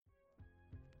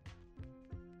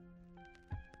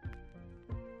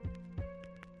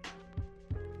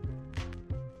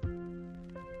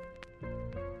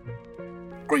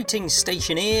Greetings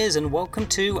stationeers and welcome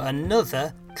to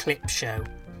another clip show.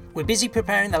 We're busy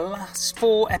preparing the last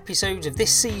 4 episodes of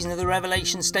this season of the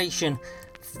Revelation Station.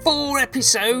 4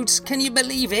 episodes, can you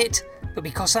believe it? But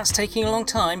because that's taking a long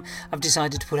time, I've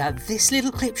decided to put out this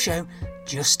little clip show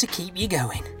just to keep you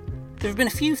going. There have been a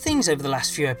few things over the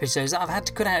last few episodes that I've had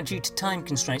to cut out due to time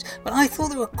constraints, but I thought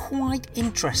they were quite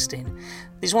interesting.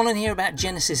 There's one on here about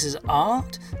Genesis's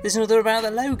art, there's another about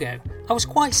the logo. I was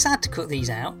quite sad to cut these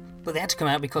out, but they had to come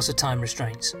out because of time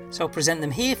restraints, so I'll present them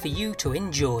here for you to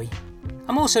enjoy.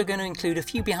 I'm also going to include a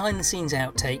few behind the scenes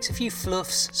outtakes, a few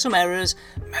fluffs, some errors,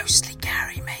 mostly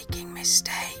Gary making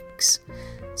mistakes.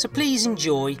 So please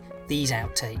enjoy these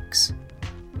outtakes.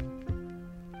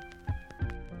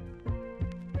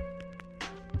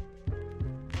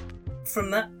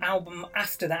 From that album,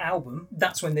 after that album,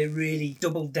 that's when they really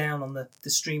doubled down on the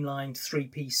streamlined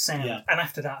 3-piece sound. Yeah. And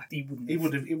after that, he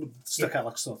would have stuck out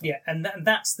like stuff. Yeah, and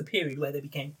that's the period where they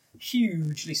became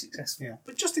hugely successful. Yeah.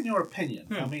 But just in your opinion,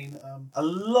 I mean, a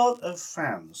lot of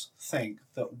fans think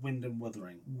that Wind and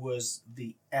Wuthering was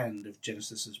the end of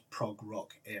Genesis's prog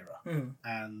rock era,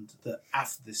 and that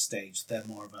after this stage they're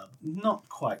more of a not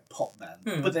quite pop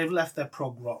band, but they've left their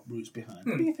prog rock roots behind.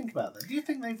 What do you think about that? Do you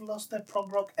think they've lost their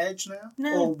prog rock edge now?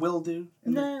 No. Or will do?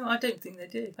 No, I don't think they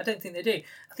do. I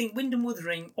think Wind and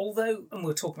Wuthering, although, and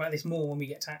we'll talk about this more when we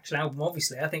get to actual album,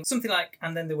 obviously, I think something like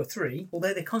And Then There Were Three,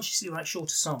 although they consciously write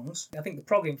shorter songs, I think the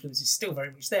prog influence is still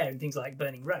very much there in things like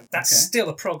Burning Road. That's still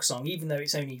a prog song, even though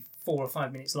it's only 4 or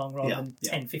 5 minutes long rather than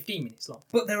 10, 15 minutes long.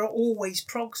 But there are always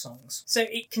prog songs. So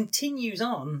it continues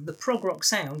on the prog rock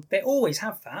sound. They always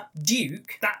have that.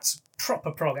 Duke, that's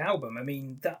proper prog album. I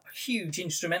mean, that huge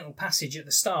instrumental passage at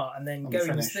the start and then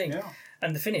going this thing. Yeah.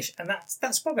 And the finish. And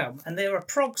that's prog album. And there are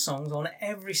prog songs on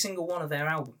every single one of their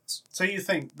albums. So you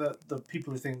think that the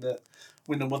people who think that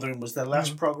Wind and Wuthering was their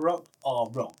last prog rock are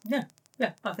wrong?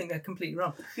 Yeah, I think they're completely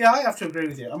wrong. Yeah, I have to agree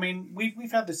with you. I mean,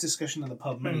 we've had this discussion in the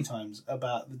pub many times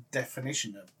about the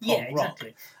definition of prog rock.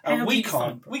 Exactly. And we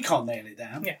can't nail it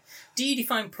down. Yeah. Do you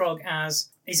define prog as,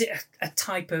 is it a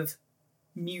type of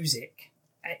music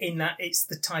in that it's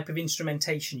the type of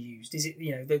instrumentation used? Is it,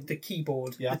 the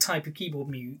keyboard, the type of keyboard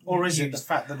music? Or is it the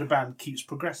fact that the band keeps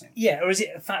progressing? Yeah, or is it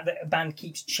the fact that a band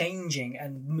keeps changing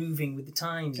and moving with the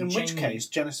times? In which case,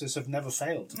 Genesis have never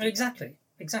failed. Exactly.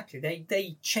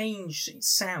 They change its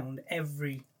sound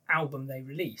every album they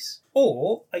release.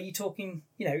 Or are you talking,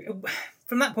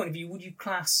 from that point of view, would you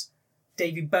class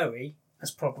David Bowie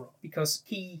as prog rock? Because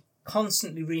he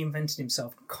constantly reinvented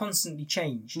himself, constantly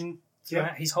changed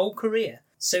throughout his whole career.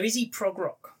 So is he prog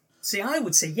rock? See, I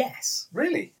would say yes.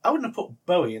 Really? I wouldn't have put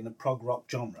Bowie in the prog rock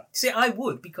genre. See, I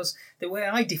would, because the way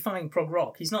I define prog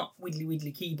rock is not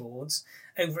widdly keyboards,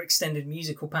 overextended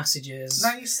musical passages.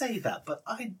 Now you say that, but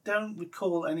I don't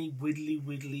recall any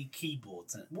widdly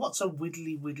keyboards. What's a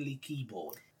widdly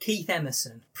keyboard? Keith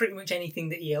Emerson. Pretty much anything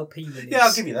that ELP released. Yeah,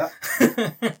 I'll give you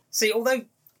that. See, although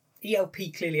ELP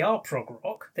clearly are prog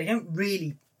rock, they don't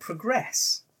really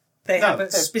progress. They have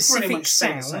a specific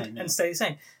sound and stay the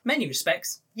same. Many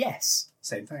respects, yes.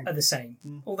 Same thing. Are the same.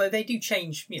 Although they do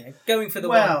change, going for the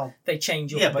one, they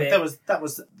change up a bit. Yeah, but that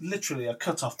was literally a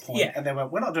cut-off point. Yeah. And they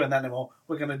went, we're not doing that anymore,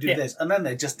 we're going to do this. And then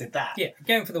they just did that. Yeah,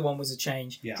 going for the one was a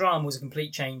change. Yeah. Drama was a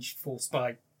complete change forced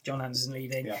by John Anderson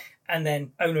leaving. Yeah. And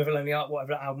then Owner of a Lonely Heart,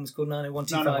 whatever that album's called,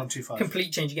 90125.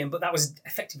 Complete change again, but that was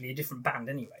effectively a different band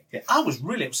anyway. Yeah, I was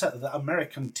really upset that the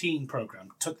American teen programme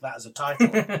took that as a title.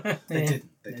 They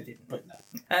didn't. But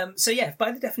no. So yeah,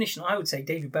 by the definition, I would say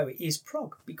David Bowie is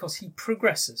prog because he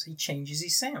progresses, he changes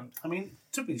his sound. I mean,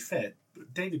 to be fair,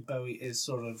 David Bowie is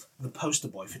sort of the poster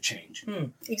boy for change.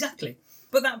 Exactly.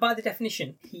 But that, by the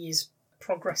definition, he is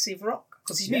progressive rock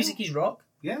because his music is rock.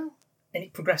 Yeah. And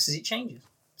it progresses, it changes.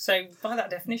 So, by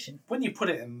that definition, when you put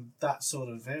it in that sort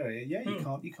of area, you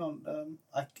can't.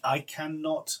 I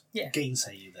cannot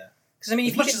gainsay you there. Because I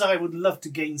mean, as I would love to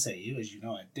gainsay you, as you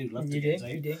know, I do love to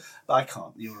gainsay you, but I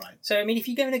can't. You're right. So, I mean, if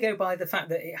you're going to go by the fact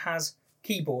that it has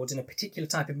keyboards and a particular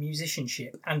type of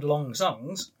musicianship and long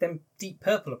songs, then Deep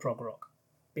Purple are prog rock,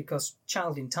 because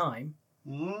Child in Time.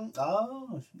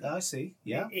 Oh, I see.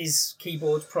 Yeah, is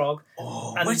keyboards prog.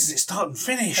 Oh, where does it start and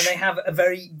finish? And they have a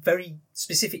very, very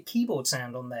specific keyboard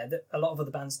sound on there that a lot of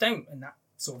other bands don't in that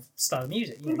sort of style of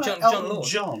music. What about Elton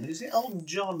John? Is it Elton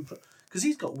John? Because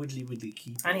he's got widdly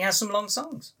keyboards. And he has some long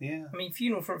songs. Yeah. I mean,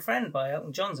 Funeral for a Friend by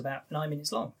Elton John's about 9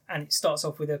 minutes long, and it starts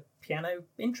off with a piano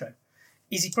intro.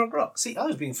 Is he prog rock? See, I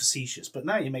was being facetious, but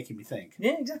now you're making me think.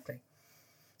 Yeah, exactly.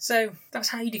 So that's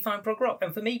how you define prog rock.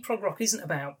 And for me, prog rock isn't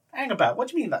about... Hang about. What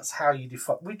do you mean that's how you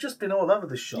define... We've just been all over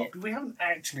the shop. Yeah. We haven't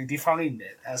actually defined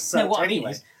it as such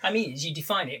anyway. I mean is you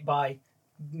define it by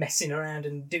messing around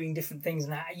and doing different things,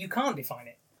 and you can't define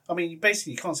it. I mean,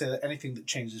 basically, you can't say that anything that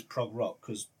changes is prog rock,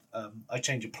 because I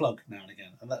change a plug now and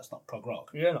again, and that's not prog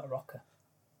rock. You're not a rocker.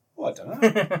 Well, I don't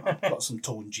know. I've got some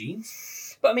torn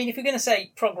jeans. But I mean, if you're going to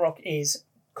say prog rock is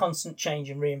constant change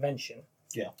and reinvention,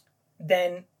 yeah,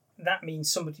 then that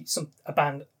means a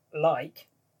band like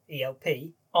ELP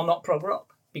are not prog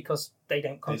rock because they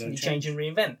don't constantly change and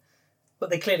reinvent. But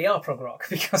they clearly are prog rock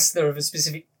because they're of a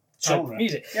specific type of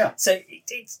music. Yeah. So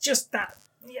it's just that.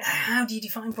 How do you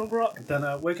define prog rock? Then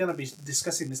we're going to be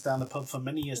discussing this down the pub for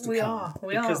many years to come.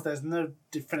 Because there's no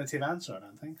definitive answer, I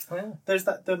don't think. Yeah. There's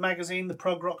the magazine, the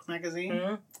prog rock magazine.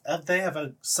 Mm-hmm. They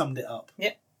have summed it up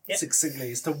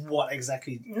succinctly as to what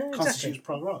exactly constitutes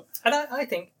prog rock. And I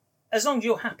think as long as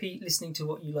you're happy listening to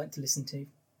what you like to listen to,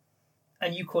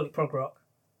 and you call it prog rock,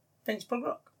 then it's prog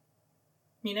rock.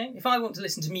 You know, if I want to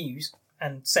listen to Muse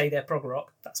and say they're prog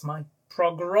rock, that's my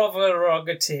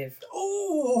prerogative.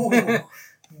 Ooh,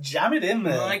 jam it in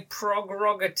there. My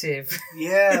prerogative.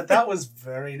 Yeah, that was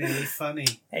very nearly funny.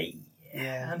 Hey,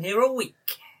 yeah. I'm here all week.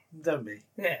 Don't be.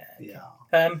 Yeah. Okay.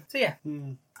 Yeah. So yeah,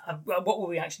 what were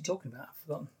we actually talking about? I've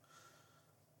forgotten.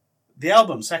 The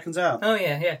album, Seconds Out. Oh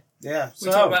yeah. Yeah. We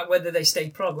talked about whether they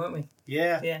stayed prog, weren't we?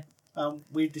 Yeah. Yeah.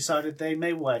 We've decided they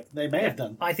may have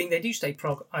done. I think they do stay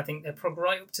prog. I think they're prog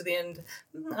right up to the end.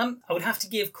 I would have to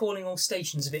give Calling All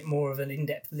Stations a bit more of an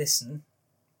in-depth listen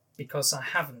because I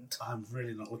haven't. I'm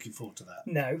really not looking forward to that.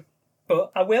 No,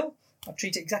 but I will. I'll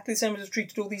treat it exactly the same as I've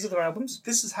treated all these other albums.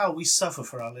 This is how we suffer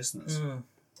for our listeners.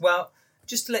 Well,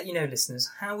 just to let you know, listeners,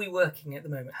 how are we working at the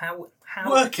moment? How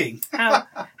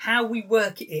we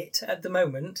work it at the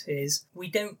moment is we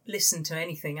don't listen to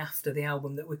anything after the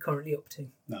album that we're currently up to.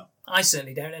 No. I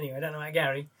certainly don't anyway. I don't know about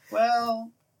Gary.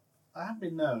 Well, I have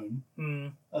been known,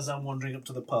 as I'm wandering up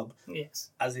to the pub,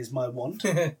 as is my wont,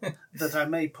 that I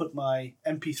may put my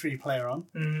MP3 player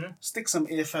on, stick some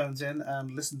earphones in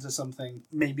and listen to something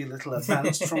maybe a little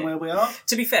advanced from where we are.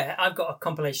 To be fair, I've got a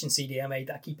compilation CD I made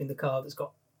that I keep in the car that's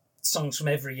got songs from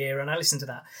every year, and I listen to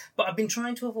that. But I've been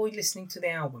trying to avoid listening to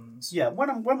the albums. Yeah,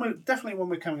 when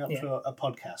we're coming up to a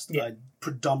podcast, I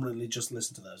predominantly just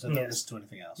listen to those. I don't listen to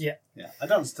anything else. Yeah. I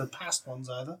don't listen to past ones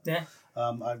either. Yeah.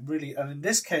 And in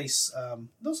this case,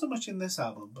 not so much in this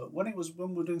album, but when we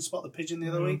were doing Spot the Pigeon the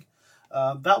other week,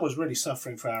 that was really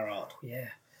suffering for our art. Yeah.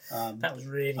 That was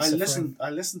really suffering. I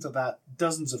listened to that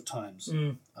dozens of times,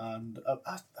 and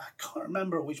I can't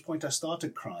remember at which point I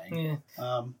started crying.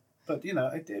 Yeah. But, you know,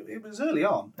 it was early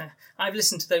on. I've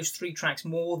listened to those 3 tracks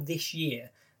more this year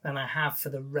than I have for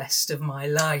the rest of my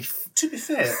life. To be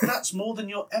fair, that's more than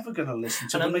you're ever going to listen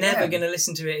to and them I'm again. never going to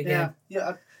listen to it again.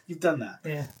 Yeah, you've done that.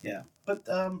 Yeah. But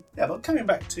coming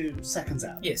back to Seconds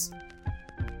Out. Yes.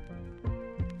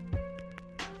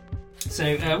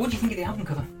 So, what do you think of the album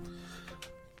cover?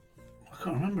 I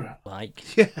can't remember it.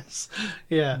 Yes,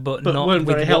 yeah, but not weren't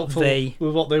very with helpful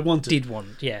with what they wanted. Did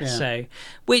want, yeah. So,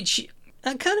 which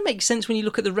that kind of makes sense when you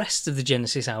look at the rest of the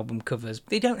Genesis album covers.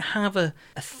 They don't have a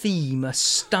theme, a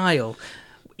style.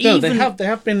 No, they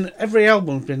have been. Every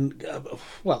album's been. The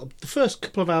first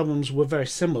couple of albums were very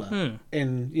similar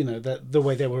in the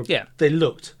way they were. Yeah. They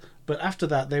looked, but after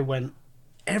that they went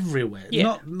everywhere.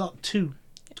 Yeah. Not two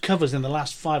covers in the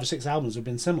last 5 or 6 albums have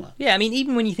been similar. Yeah, I mean,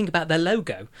 even when you think about their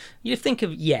logo, you think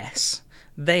of Yes.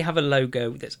 They have a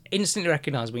logo that's instantly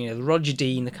recognisable. The Roger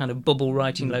Dean, the kind of bubble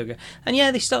writing logo, and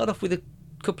they started off with a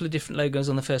couple of different logos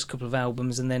on the first couple of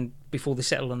albums, and then before they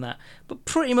settled on that, but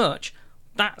pretty much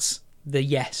that's the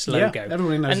Yes logo. Yeah,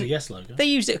 everybody knows the Yes logo. They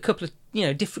used it a couple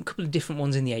of different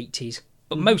ones in the 80s,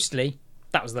 but mostly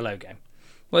that was the logo.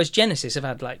 Whereas Genesis have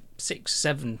had like 6,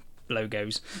 7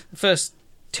 logos. The first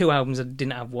 2 albums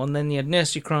didn't have one. Then you had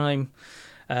Nursery Crime,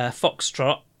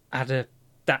 Foxtrot had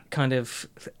that kind of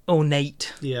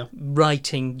ornate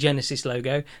writing Genesis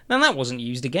logo. Then that wasn't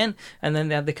used again. And then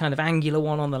they had the kind of angular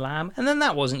one on the lamb. And then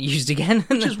that wasn't used again.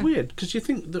 Which is weird, because you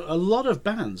think that a lot of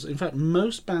bands, in fact,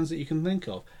 most bands that you can think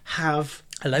of, have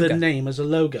the name as a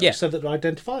logo so that they're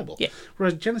identifiable. Yeah.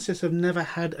 Whereas Genesis have never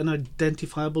had an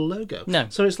identifiable logo. No.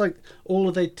 So it's like all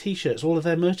of their T-shirts, all of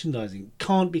their merchandising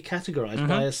can't be categorised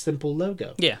by a simple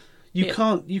logo. Yeah. You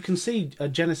can see a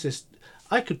Genesis...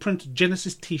 I could print a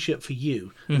Genesis T-shirt for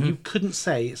you, and you couldn't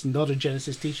say it's not a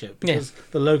Genesis T-shirt because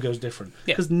the logo's different.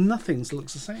 Because nothing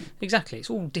looks the same. Exactly, it's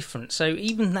all different. So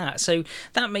even that,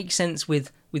 makes sense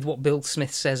with what Bill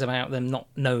Smith says about them not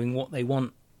knowing what they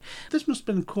want. This must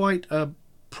have been quite a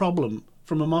problem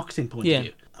from a marketing point of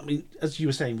view. I mean, as you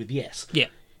were saying with Yes. Yeah.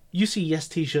 You see Yes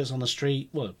T-shirts on the street.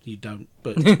 Well, you don't,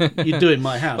 but you do in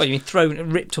my house. Well, you mean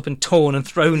ripped up and torn and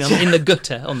thrown in the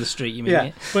gutter on the street, you mean?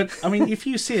 Yeah, but I mean, if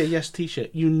you see a Yes T-shirt,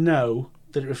 you know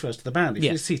that it refers to the band. If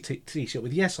Yeah. you see T-shirt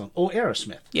with Yes on, or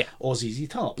Aerosmith, Yeah. or ZZ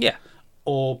Top, Yeah.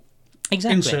 or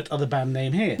Exactly. insert other band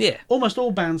name here. Yeah. Almost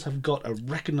all bands have got a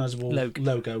recognisable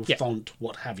logo, Yeah. font,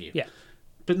 what have you. Yeah.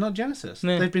 But not Genesis.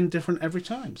 No. They've been different every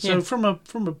time. So Yeah. from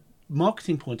a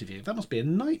marketing point of view, that must be a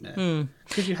nightmare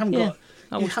because you haven't got.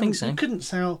 I would think so. You couldn't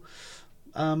sell.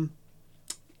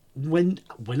 When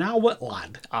I was a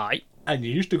lad, Aye. and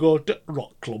you used to go to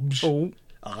rock clubs,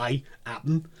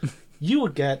 you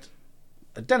would get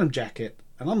a denim jacket,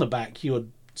 and on the back you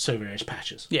would sew various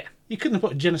patches. Yeah. You couldn't have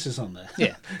put Genesis on there.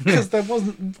 Yeah. Because there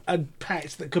wasn't a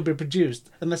patch that could be produced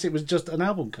unless it was just an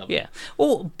album cover. Yeah.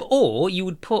 Or you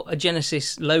would put a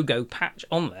Genesis logo patch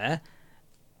on there,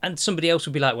 and somebody else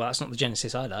would be like, well, that's not the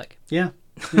Genesis I like. Yeah.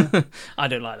 I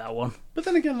don't like that one. But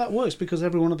then again, that works because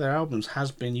every one of their albums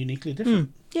has been uniquely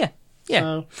different. Yeah.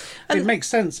 Yeah. So it makes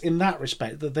sense in that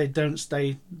respect that they don't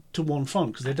stay to one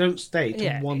font because they don't stay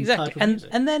to one type of music.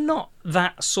 And they're not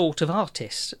that sort of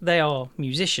artist. They are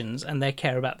musicians and they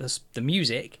care about the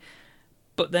music,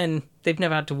 but then they've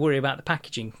never had to worry about the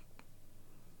packaging.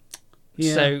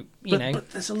 Yeah. So, but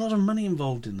there's a lot of money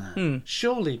involved in that.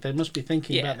 Surely they must be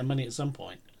thinking Yeah. about the money at some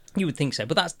point. You would think so,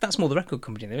 but that's more the record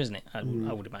company there, isn't it? I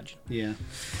would imagine. Yeah.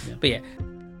 But yeah.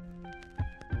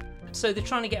 So they're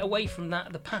trying to get away from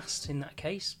the past in that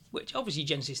case, which obviously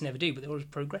Genesis never do, but they're always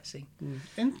progressing.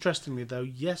 Interestingly, though,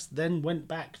 Yes then went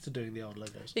back to doing the old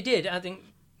logos. They did, I think.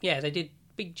 Yeah, they did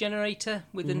Big Generator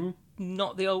with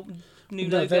not the old new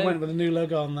No, logo. they went with a new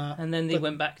logo on that. And then they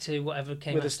went back to whatever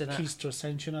came with after a that. Keys to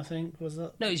Ascension, I think, was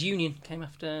that? No, it was Union came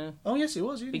after Oh, yes, it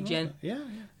was. Union, Big Gen. Yeah.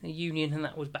 Union, and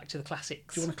that was back to the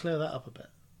classics. Do you want to clear that up a bit?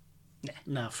 Nah.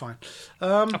 No, fine.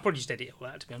 I'll probably just edit it all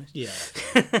out, to be honest. Yeah.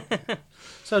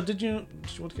 So, did you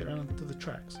want to get around to the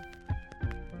tracks?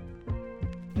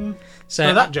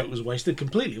 So that joke was wasted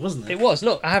completely, wasn't it? it was.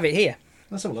 Look, I have it here.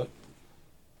 Let's have a look.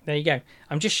 There you go.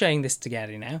 I'm just showing this to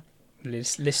Gary now,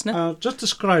 listener. Just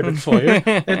describe it for you.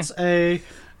 It's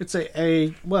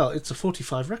a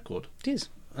 45 record. It is.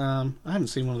 I haven't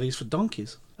seen one of these for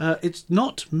donkeys. It's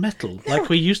not metal like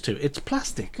we used to. It's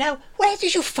plastic. Now, where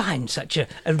did you find such a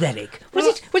relic?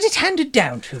 Was it handed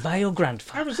down to you by your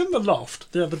grandfather? I was in the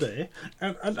loft the other day,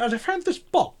 and I found this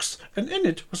box, and in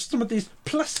it was some of these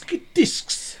plastic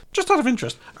discs. Just out of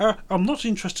interest, I'm not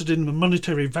interested in the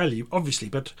monetary value, obviously,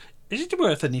 but is it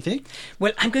worth anything?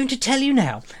 Well, I'm going to tell you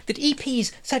now that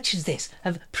EPs such as this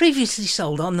have previously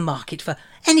sold on the market for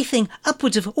anything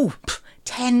upwards of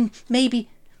 10, maybe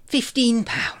 £15.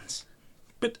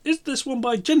 But is this one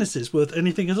by Genesis worth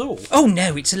anything at all? Oh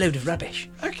no, it's a load of rubbish.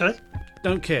 Okay.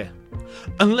 Don't care.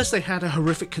 Unless they had a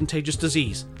horrific contagious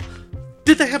disease.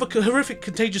 Did they have a horrific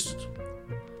contagious...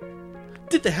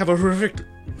 Did they have a horrific...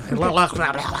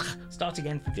 Start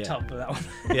again from the top of that one.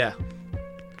 Yeah.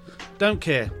 Don't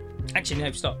care. Actually,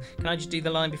 no, stop. Can I just do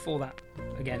the line before that?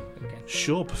 Again.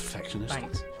 Sure, perfectionist.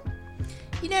 Thanks.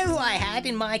 You know who I had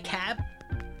in my cab?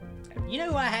 You know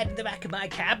who I had in the back of my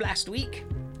cab last week?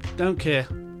 Don't care.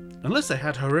 Unless they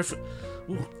had horrific...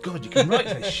 Oh, God, you can write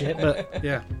this shit, but...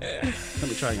 Yeah. Let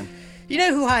me try again. You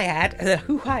know who I had?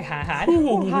 Who I had? Do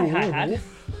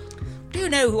you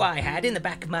know who I had in the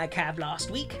back of my cab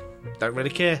last week? Don't really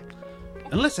care.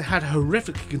 Unless they had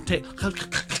horrific...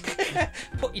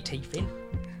 Put your teeth in.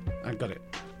 I got it.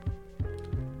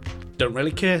 Don't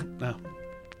really care. No.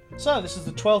 So, this is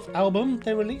the 12th album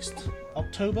they released.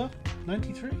 October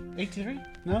 93? 83?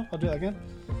 No, I'll do that again.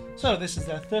 So, this is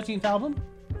their 13th album.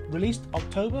 Released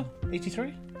October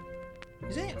 83.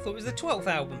 Is it? I thought it was the 12th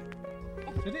album.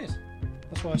 It is.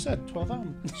 That's what I said. 12th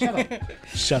album. Shut up.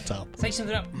 Shut up. Say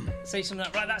something up.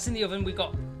 Right, that's in the oven. We've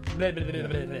got... Blah, blah, blah,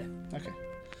 blah, blah. Okay.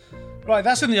 Right,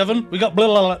 that's in the oven. We got blah,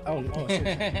 blah, blah. Oh, I see.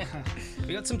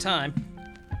 We got some time.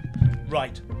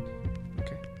 Right.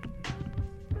 Okay.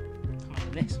 I'm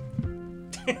having this.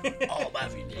 Oh, I'm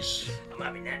having this. I'm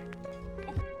having that.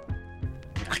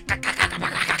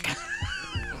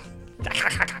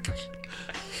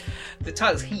 The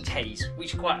title's Heat Haze,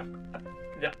 which is quite... I'm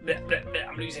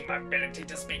losing my ability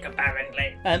to speak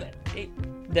apparently.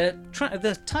 The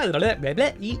title...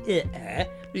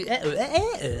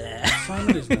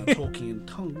 Simon is now talking in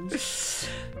tongues.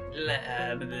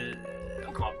 I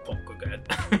can't talk again.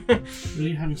 Are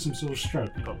you having some sort of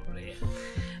stroke? Probably.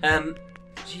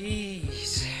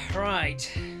 Jeez.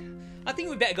 Right. I think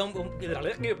we better go. That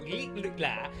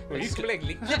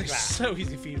is so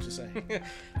easy for you to say.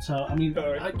 So, I mean,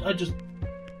 I just...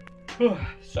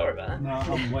 Sorry about that. No,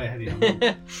 I'm way ahead of you.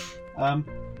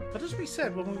 But as we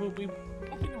said, when we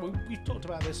talked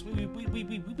about this,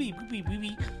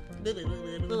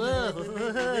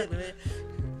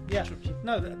 yeah.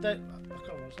 No, I can't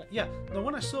remember. Yeah. No,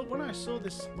 when I saw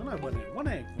this, when I went in,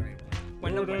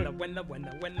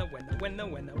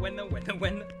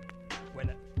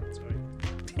 Sorry.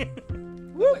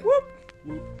 Whoop, whoop.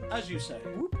 As you say.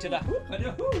 Whoop to the whoop and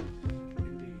a whoop.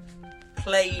 Indeed.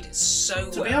 Played so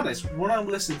well. To be honest, when I'm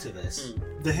listening to this,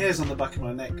 the hairs on the back of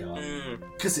my neck go up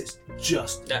because it's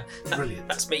just brilliant.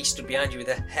 That's me stood behind you with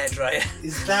a hairdryer.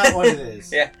 Is that what it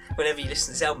is? Yeah. Whenever you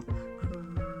listen to this album,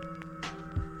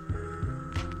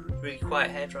 really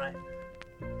quiet hairdryer.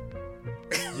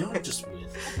 You're just weird.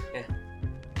 Yeah.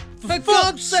 For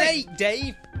God's sake,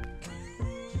 Dave!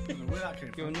 Where that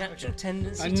came from. Your natural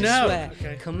tendency I to know. swear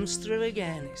Okay. comes through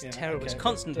again. It's terrible. It's okay.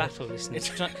 constant battle, listening. It's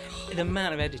the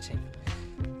amount of editing.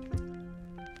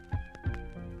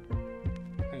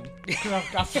 Hang on.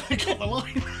 After I got the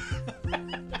line.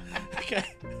 Okay.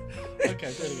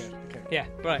 Okay, do it again. Okay. Yeah,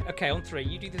 right. Okay, on 3.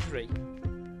 You do the 3.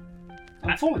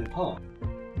 I'm falling apart.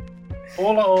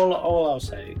 All I'll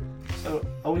say. So,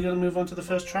 are we going to move on to the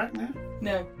first track now?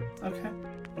 No. Okay.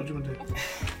 What do you want to do?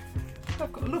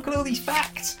 I've got to look at all these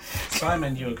facts.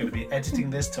 Simon, you're going to be editing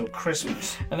this till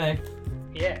Christmas. I know.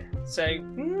 Yeah, so,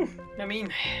 I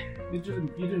mean... You're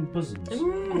doing bosoms.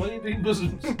 Why are you doing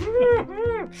bosoms?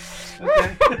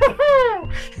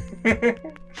 Okay.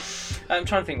 I'm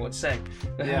trying to think what to say.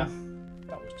 Yeah.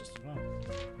 That was just wrong.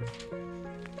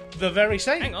 The very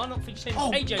same. Hang on, not finished saying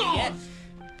Oh, page over God! yet.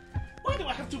 Why do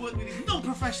I have to work with these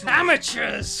non-professionals?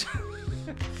 Amateurs!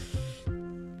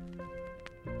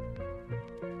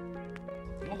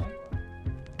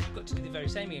 You've got to do the very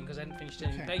same again because I hadn't finished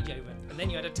turning the page over. And then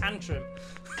you had a tantrum.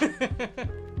 Yeah.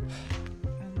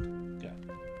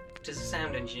 As a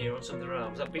sound engineer on some of the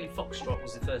albums, that Billy Foxtrot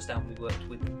was the first album we worked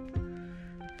with.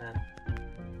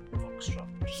 Foxtrot.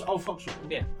 Oh, Foxtrot.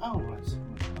 Yeah. Oh, right.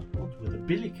 I thought with a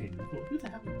Billy King. I thought, who the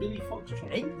hell is Billy Foxtrot?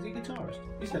 Hey? Is he a guitarist?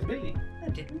 You said Billy. I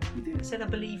didn't. You I did. said I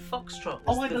believe Foxtrot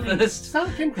was Oh, I the believe. first.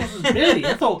 Sound came across as Billy.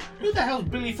 I thought, who the hell's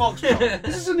Billy Foxtrot?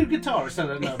 This is a new guitarist I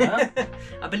don't know about.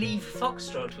 I believe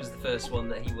Foxtrot was the first one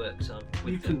that he worked on.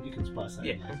 You can splice that.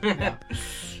 Yeah. in there.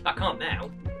 I can't now.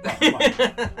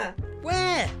 Right.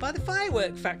 Where? By the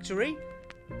firework factory?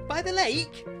 By the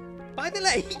lake? By the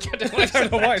lake? I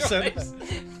don't know why I said that.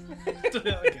 Do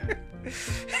that again.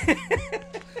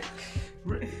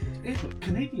 Yeah, but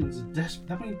Canadians are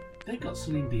desperate. I mean, they've got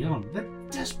Celine Dion. They're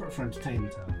desperate for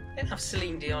entertainment talent. They don't have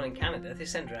Celine Dion in Canada. They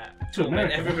send her out To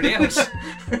America. everybody else.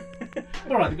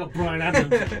 All right, they've got Bryan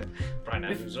Adams. Bryan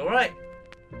Adams, all right.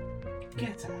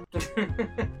 Get out.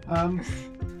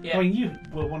 Yeah. I mean, you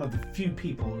were one of the few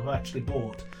people who actually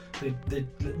bought the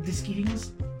disky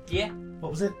things. Yeah.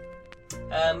 What was it?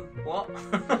 What?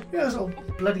 Yeah, those little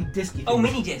bloody disky things. Oh,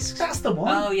 mini discs. That's the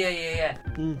one. Oh, yeah.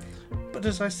 But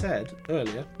as I said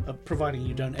earlier, providing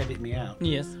you don't edit me out.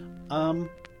 Yes. I've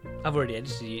already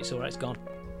edited you. It's all right. It's gone.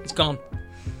 It's gone.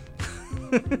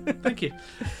 Thank you.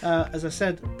 As I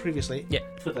said previously, Yeah.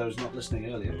 for those not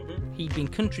listening earlier, He'd been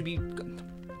contributing.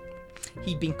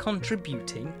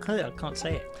 I can't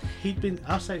say it.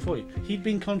 I'll say it for you. He'd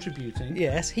been contributing.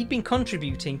 Yes, he'd been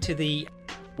contributing to the.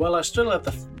 Well, I still have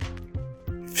the.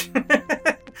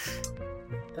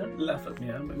 Don't laugh at me.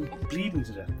 I'm bleeding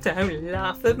to death. Don't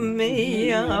laugh at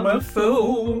me, I'm a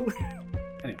fool.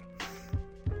 Anyway,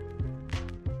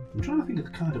 I'm trying to think of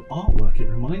the kind of artwork it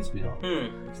reminds me of.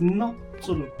 It's not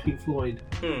sort of Pink Floyd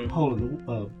hole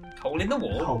in the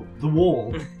wall. the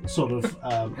wall sort of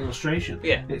illustration.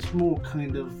 Yeah. It's more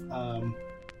kind of.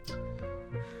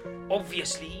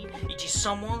 Obviously, it is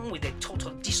someone with a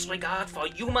total disregard for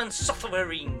human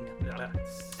suffering.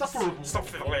 Suffering.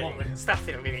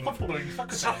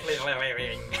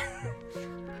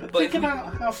 But think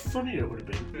about how funny it would have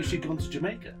been if she'd gone to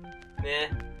Jamaica. Yeah.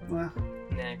 Well,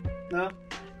 No. no.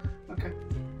 Okay.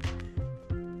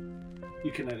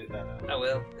 You can edit that out. I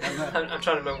will. I'm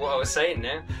trying to remember what I was saying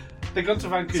now. They've gone to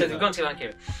Vancouver. So they've gone to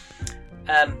Vancouver.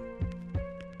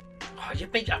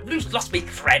 I've lost my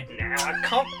thread now. I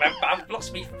can't remember. I've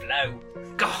lost my flow.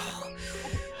 God.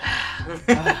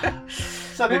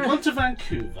 So they've gone to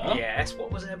Vancouver. Yes.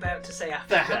 What was I about to say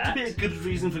after There that? had to be a good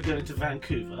reason for going to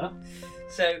Vancouver.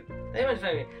 So they went to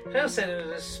Vancouver. Phil said it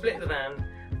was a split the band.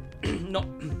 Not.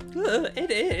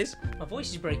 It is. My voice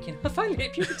is breaking. I finally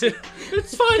hit puberty.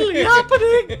 It's finally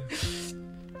happening.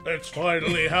 It's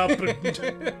finally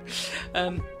happened.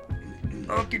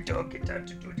 Okay, time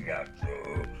to do the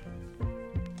outro.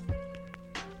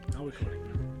 Now we're recording.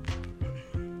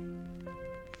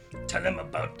 Tell him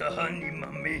about the honey,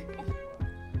 mummy.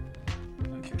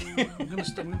 Okay. I'm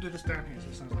gonna do this down here so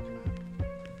it sounds like a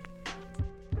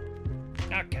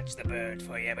man. I'll catch the bird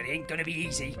for you, but it ain't gonna be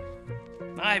easy.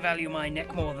 I value my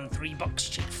neck more than $3,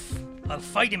 Chief. I'll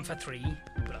fight him for 3,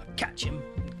 but I'll catch him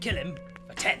and kill him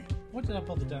for 10. Why did I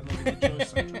bother downloading the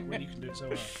Joyce soundtrack when you can do it so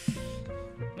well?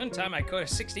 One time I caught a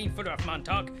 16-footer off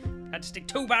Montauk. Had to stick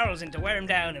 2 barrels in to wear him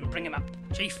down and bring him up.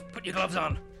 Chief, put your gloves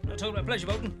on. Not all my pleasure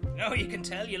boating. No, you can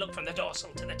tell. You look from the dorsal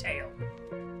to the tail.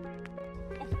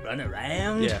 Run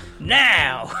around. Yeah.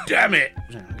 Now. Damn it!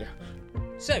 Yeah.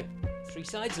 So, 3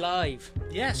 Sides Live.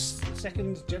 Yes, the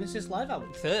second Genesis live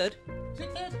album. Third. Is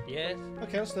it third? Yes.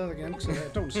 Okay, I'll start again because I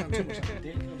don't want to sound too much like a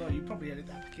dick, although you probably edit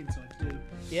that back in, so I do.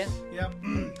 Yeah. Yeah.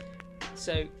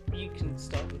 So, you can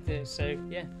start with this. So,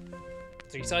 yeah.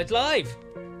 3 Sides Live.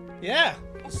 Yeah,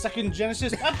 second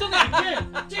Genesis. I've done it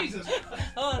again! Jesus!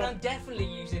 Oh, and I'm definitely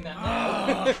using that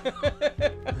now.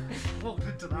 Walked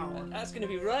into that one. That's going to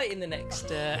be right in the next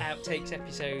outtakes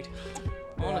episode.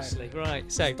 Honestly,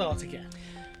 right. So, Start again.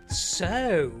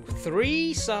 So,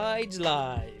 3 Sides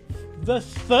Live. The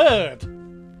third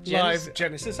Genesis- live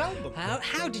Genesis album.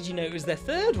 How did you know it was their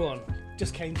third one?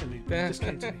 Just came to me. Yeah.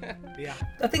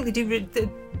 I think they do.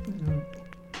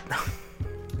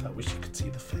 I wish you could see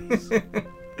the face.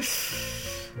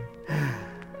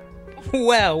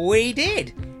 Well, we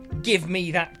did. Give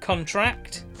me that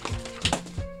contract.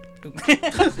 I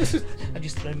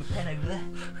just threw my pen over there.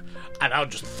 And I'll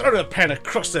just throw a pen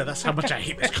across there. That's how much I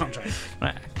hate this contract.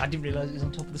 Right, I didn't realise it was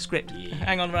on top of the script. Yeah.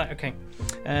 Hang on, right, okay.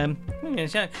 Didn't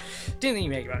think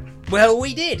you made it right. Well,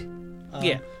 we did.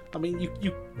 Yeah. I mean,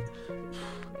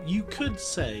 you could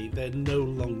say they're no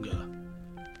longer.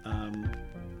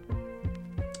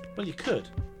 Well, you could.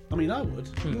 I mean, I would.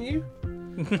 Wouldn't you?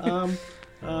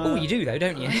 Oh, you do though,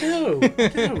 don't you? I know,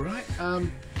 right?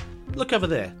 Look over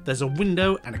there. There's a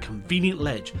window and a convenient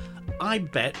ledge. I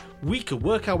bet we could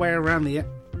work our way around the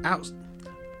outs.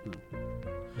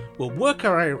 We'll work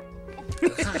our way.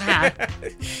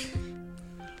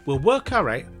 We'll work our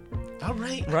way. All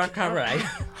right. Rock hooray.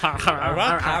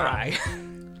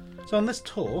 So on this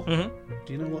tour,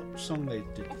 do you know what song they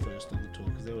did first on the tour?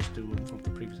 Because they always do one from the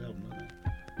previous album, don't they?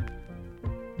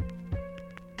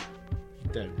 You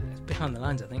don't. It's Behind the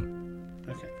Lines, I think.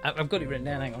 Okay. I've got it written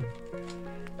down, hang on.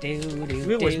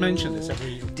 We always mention this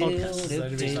every podcast. That's the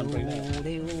only reason I'm bringing it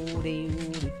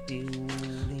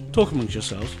up. Talk amongst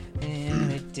yourselves.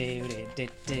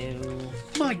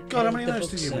 My God, how many notes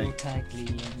did you make?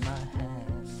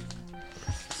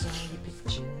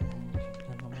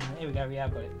 Here we go, yeah,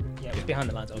 I've got it. Yeah, it was Behind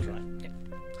the Lines, I was right. Yeah.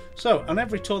 So, on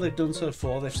every tour they've done so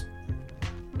far, they've...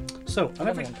 So, on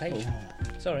every... One page. Oh.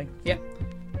 Sorry. Yeah.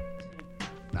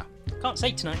 No. Can't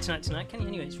say tonight, can you?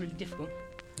 Anyway, it's really difficult.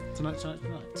 Tonight. Tonight.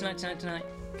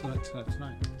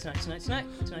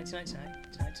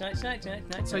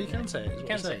 So you can say it, is what You can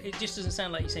you're say saying. it. It just doesn't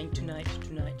sound like you're saying tonight.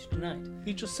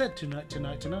 You just said tonight.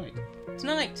 Tonight. Tonight.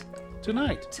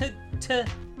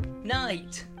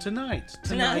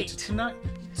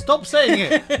 Stop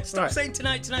saying it. Stop saying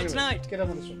tonight. Anyway, get on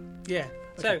with this one. Yeah.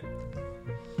 So,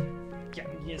 can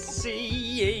you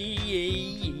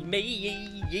see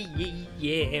me?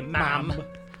 Yeah, ma'am.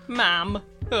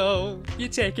 Oh, you're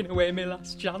taking away my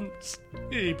last chance.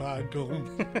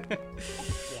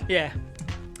 Yeah.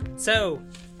 So.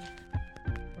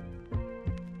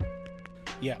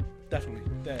 Yeah, definitely.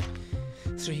 There.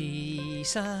 3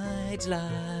 Sides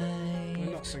Live.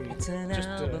 We're not singing. It's an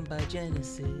album by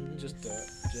Genesis. Just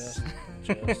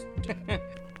I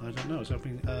don't know. I was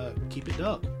hoping. Keep it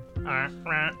dark.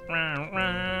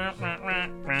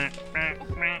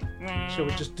 Shall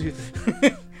we just do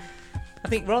that? I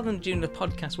think rather than doing the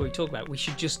podcast where we talk about it, we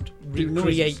should just Do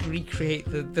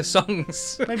recreate the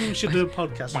songs. Maybe we should do a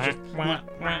podcast.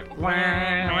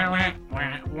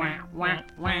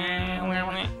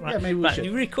 Yeah, maybe we should.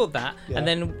 You record that, Yeah. and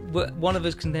then one of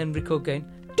us can then record going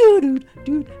do,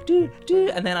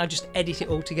 and then I just edit it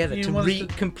all together You to want to-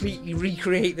 completely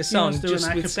recreate the song do just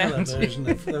an with acapella sounds. version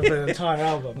of the entire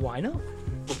album. Why not?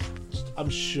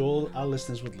 I'm sure our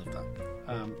listeners would love that.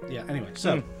 Yeah. Anyway,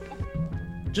 so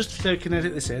just so we can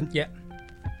edit this in. Yeah.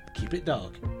 Keep it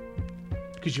dark.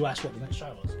 Because you asked what the next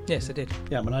track was. Yes, I did.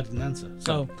 Yeah, but I didn't answer.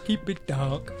 So keep it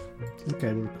dark.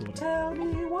 okay, we're recording. Tell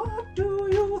me, what do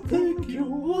you think you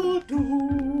would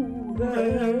do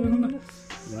then?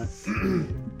 Right.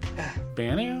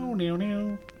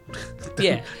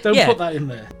 Yeah. Don't yeah. put that in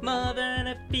there. More than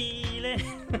a feeling.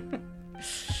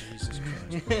 Jesus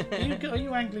Christ. Are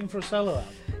you angling for a solo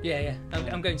album? Yeah.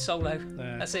 I'm going solo.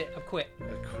 That's it. I've quit.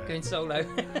 Going solo.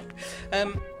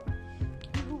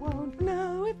 You won't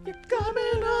know if you're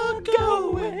coming or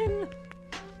going.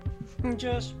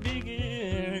 Just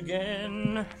begin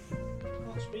again.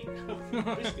 Can't speak.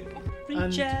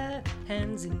 Reach your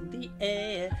hands in the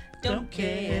air. Don't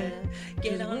care.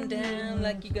 Get on down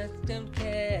like you just don't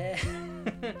care.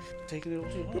 Taking it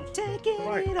all too hard. Taking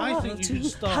Right, it I all think you too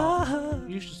should start. hard.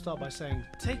 You should start by saying,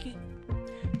 taking.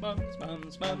 Bums,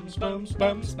 bums, bums, bums,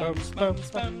 bums, bums,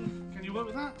 bums, bums. Can you work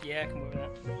with that? Yeah, I can work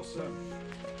with that. Awesome.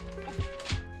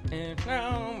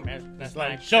 No business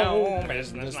like show, no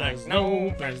business like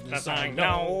no business like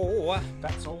no.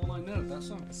 That's all I know. That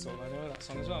song. That's all I know of that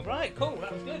song as well. Right, cool,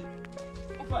 that was good.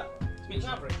 Hopper, speech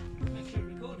average. Make sure it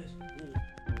recorded.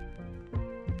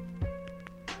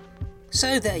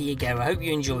 So there you go, I hope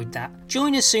you enjoyed that.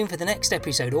 Join us soon for the next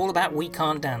episode all about We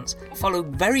Can't Dance, followed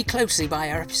very closely by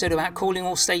our episode about calling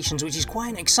all stations, which is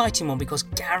quite an exciting one because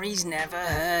Gary's never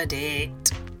heard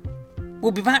it.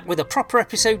 We'll be back with a proper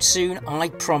episode soon, I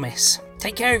promise.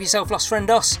 Take care of yourself, lost friend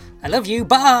Os. I love you,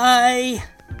 bye!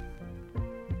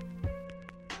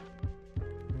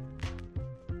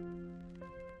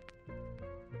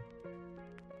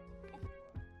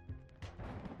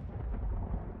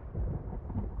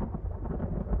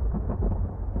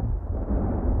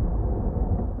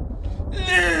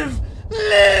 Live!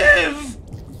 Live!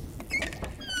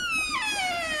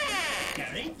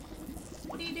 Gary?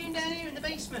 What are you doing down here in the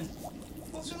basement?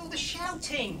 What's with all the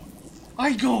shouting?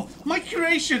 Igor, my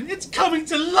creation, it's coming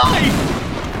to life!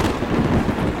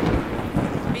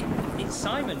 It's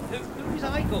Simon. Who's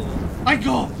Igor?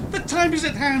 Igor, the time is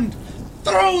at hand!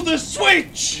 Throw the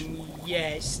switch! Yeah,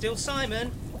 it's still Simon.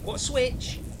 What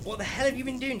switch? What the hell have you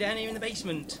been doing down here in the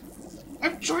basement?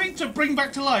 I'm trying to bring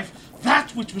back to life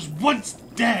that which was once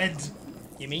dead.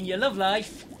 You mean your love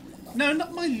life? No,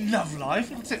 not my love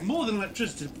life. It'll take more than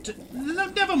electricity to... No,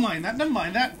 never mind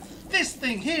that. This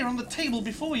thing here on the table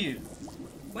before you.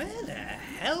 Where the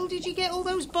hell did you get all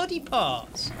those body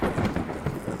parts?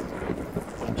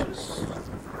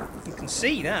 You can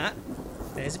see that.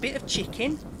 There's a bit of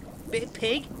chicken, a bit of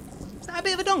pig. Is that a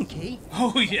bit of a donkey?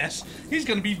 Oh, yes. He's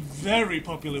going to be very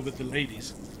popular with the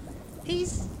ladies. Are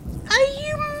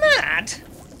you mad?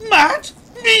 Mad?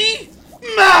 Me?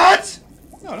 Mad?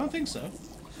 No, I don't think so.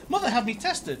 Mother had me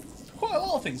tested. Quite a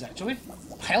lot of things, actually.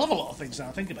 A hell of a lot of things now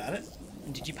I think about it.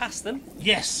 And did you pass them?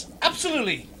 Yes,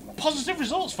 absolutely. Positive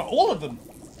results for all of them.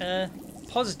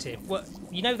 Positive? What?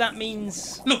 You know that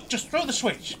means... Look, just throw the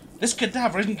switch. This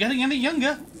cadaver isn't getting any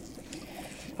younger.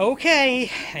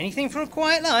 Okay, anything for a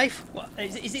quiet life. What,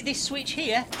 is it this switch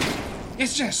here?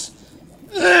 It's just...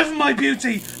 Live, my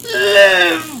beauty!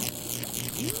 Live!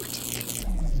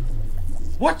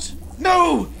 What?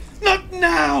 No! Not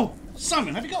now!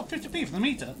 Simon, have you got 50p for the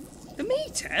meter? The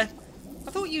meter?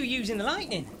 I thought you were using the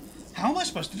lightning. How am I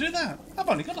supposed to do that? I've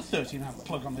only got a 13-amp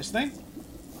plug on this thing.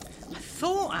 I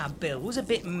thought our bill was a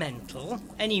bit mental.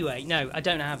 Anyway, no, I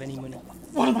don't have any money.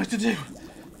 What am I to do?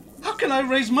 How can I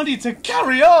raise money to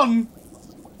carry on?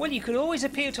 Well, you could always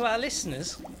appeal to our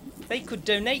listeners. They could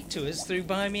donate to us through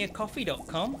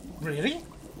buymeacoffee.com. Really?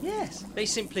 Yes, they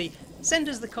simply send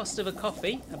us the cost of a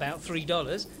coffee, about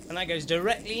 $3, and that goes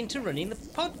directly into running the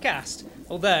podcast.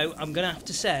 Although, I'm going to have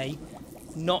to say,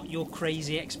 not your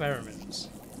crazy experiments.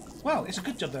 Well, it's a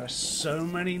good job there are so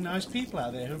many nice people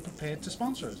out there who are prepared to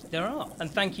sponsor us. There are, and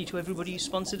thank you to everybody who's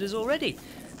sponsored us already.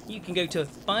 You can go to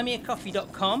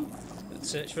buymeacoffee.com,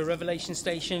 search for Revelation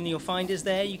Station, you'll find us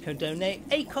there. You can donate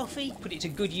a coffee, put it to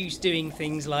good use doing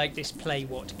things like this play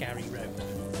what Gary wrote.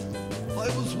 I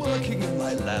was working in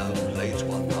my lab late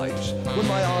one night when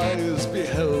my eyes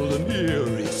beheld an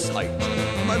eerie sight.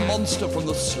 My monster from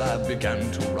the slab began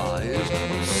to rise.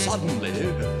 Suddenly,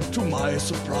 to my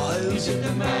surprise, He did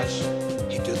the mash,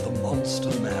 he did the monster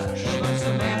mash.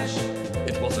 monster mash,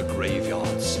 It was a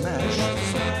graveyard smash.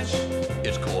 smash,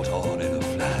 It caught on in a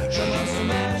flash. monster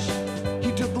mash.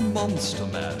 He did the monster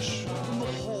mash in the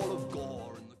Hall of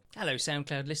Gore. Hello,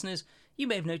 SoundCloud listeners. You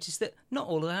may have noticed that not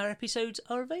all of our episodes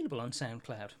are available on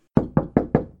SoundCloud.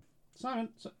 Simon,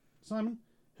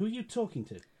 who are you talking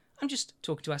to? I'm just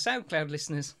talking to our SoundCloud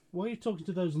listeners. Why are you talking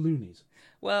to those loonies?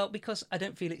 Well, because I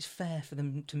don't feel it's fair for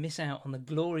them to miss out on the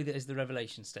glory that is the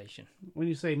Revelation Station. When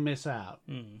you say miss out.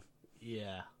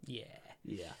 Yeah. Yeah.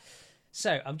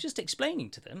 So, I'm just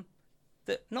explaining to them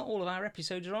that not all of our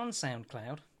episodes are on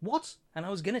SoundCloud. What? And I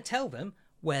was going to tell them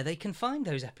where they can find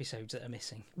those episodes that are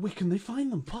missing. Where can they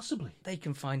find them, possibly? They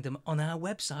can find them on our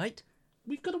website.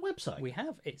 We've got a website. We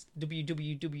have. It's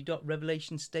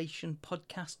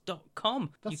www.revelationstationpodcast.com.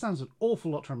 That sounds an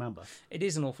awful lot to remember. It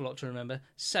is an awful lot to remember.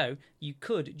 So you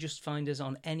could just find us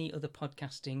on any other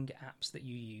podcasting apps that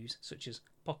you use, such as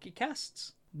Pocket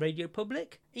Casts, Radio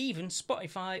Public, even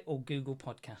Spotify or Google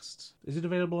Podcasts. Is it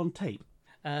available on tape?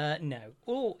 No,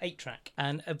 all 8-track,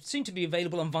 and soon to be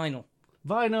available on vinyl.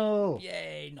 Vinyl!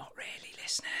 Yay, not really,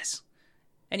 listeners.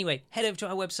 Anyway, head over to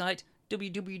our website,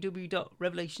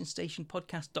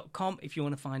 www.revelationstationpodcast.com if you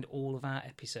want to find all of our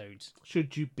episodes.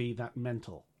 Should you be that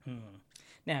mental?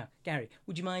 Now, Gary,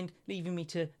 would you mind leaving me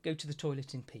to go to the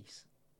toilet in peace?